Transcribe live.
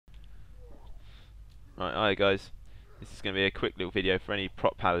Right, hi guys. This is going to be a quick little video for any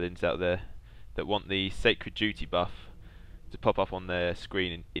prop paladins out there that want the Sacred Duty buff to pop up on their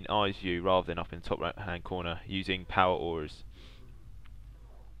screen in eyes view rather than up in the top right hand corner using power auras.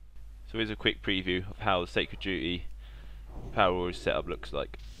 So here's a quick preview of how the Sacred Duty power auras setup looks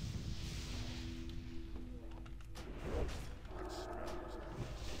like.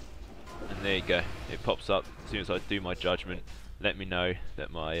 And there you go, it pops up as soon as I do my judgment. Let me know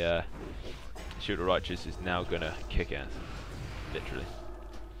that my Shield of Righteous is now gonna kick ass, literally.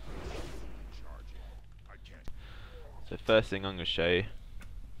 So first thing I'm gonna show you,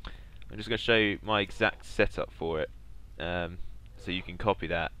 I'm just gonna show you my exact setup for it, so you can copy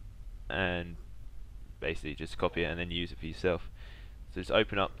that and basically just copy it and then use it for yourself. So just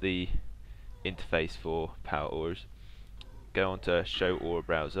open up the interface for Power Auras, go onto Show Aura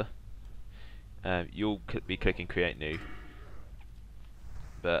Browser. You'll be clicking Create New,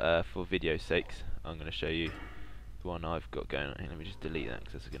 but for video's sakes I'm going to show you the one I've got going on here. Let me just delete that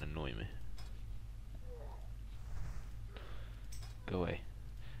because that's going to annoy me. Go away.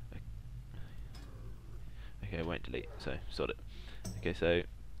 Okay, I won't delete, so sod it. Okay, so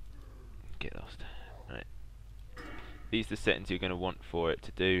get lost. Right. These are the settings you're going to want for it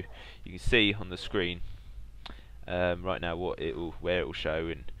to do. You can see on the screen right now where it will show,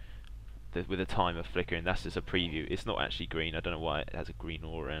 and with a timer flickering. That's just a preview. It's not actually green. I don't know why it has a green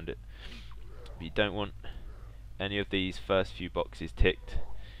aura around it. But you don't want any of these first few boxes ticked.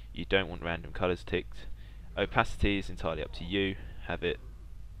 You don't want random colours ticked. Opacity is entirely up to you. Have it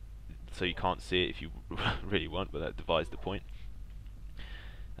so you can't see it if you really want, but that divides the point.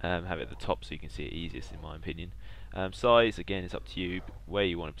 Have it at the top so you can see it easiest, in my opinion. Size, again, is up to you where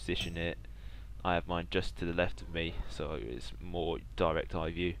you want to position it. I have mine just to the left of me, so it's more direct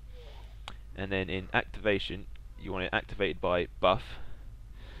eye view. And then in activation, you want it activated by buff,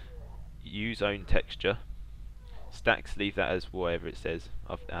 use own texture, stacks, leave that as whatever it says.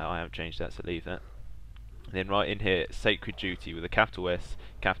 I haven't changed that, so leave that. And then right in here, Sacred Duty with a capital S,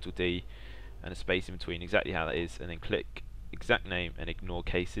 capital D, and a space in between, exactly how that is, and then click exact name and ignore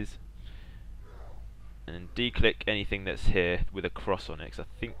cases. And then declick anything that's here with a cross on it, because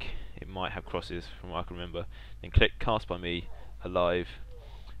I think it might have crosses from what I can remember. Then click Cast by Me, Alive,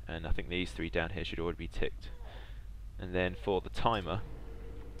 and I think these three down here should already be ticked. And then for the timer,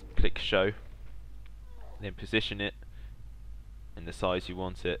 click Show, then position it in the size you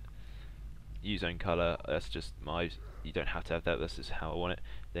want it. Use own colour, that's just you don't have to have that, that's just how I want it.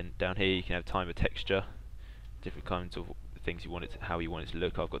 Then down here you can have timer texture, different kinds of things you want it to, how you want it to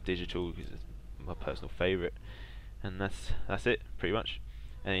look. I've got digital because it's my personal favourite, and that's it pretty much.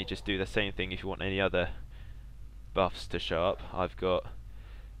 And then you just do the same thing if you want any other buffs to show up. I've got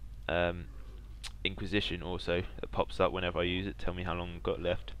Inquisition also that pops up whenever I use it, tell me how long I've got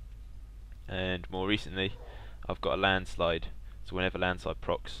left. And more recently I've got a landslide, so whenever landslide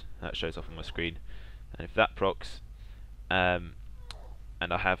procs, that shows up on my screen. And if that procs, and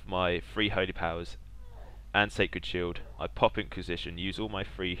I have my 3 holy powers and Sacred Shield, I pop Inquisition, use all my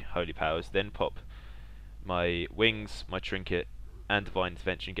 3 holy powers, then pop my wings, my trinket and divine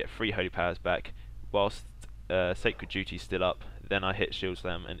intervention, get 3 holy powers back whilst Sacred Duty is still up. Then I hit Shield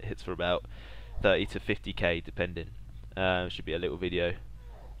Slam and it hits for about 30 to 50k depending. Should be a little video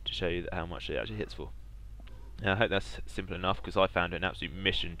to show you how much it actually hits for. I hope that's simple enough, because I found it an absolute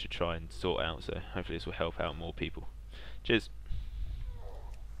mission to try and sort out, so hopefully this will help out more people. Cheers.